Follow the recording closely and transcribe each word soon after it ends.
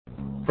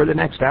For the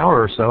next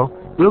hour or so,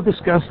 we'll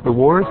discuss the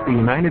wars the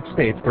United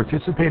States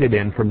participated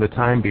in from the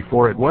time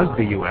before it was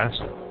the U.S.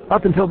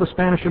 up until the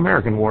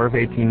Spanish-American War of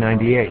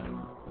 1898.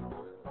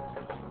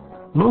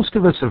 Most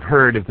of us have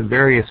heard of the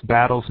various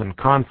battles and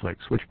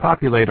conflicts which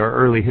populate our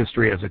early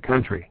history as a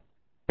country,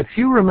 but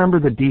few remember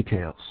the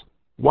details: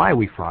 why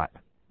we fought,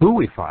 who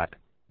we fought,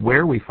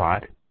 where we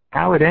fought,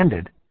 how it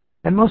ended,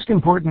 and most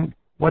important,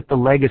 what the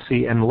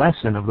legacy and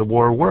lesson of the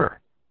war were.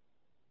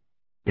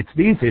 It's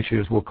these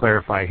issues we'll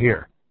clarify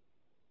here.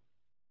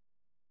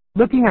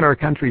 Looking at our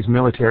country's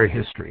military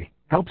history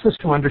helps us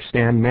to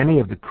understand many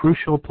of the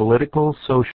crucial political, social,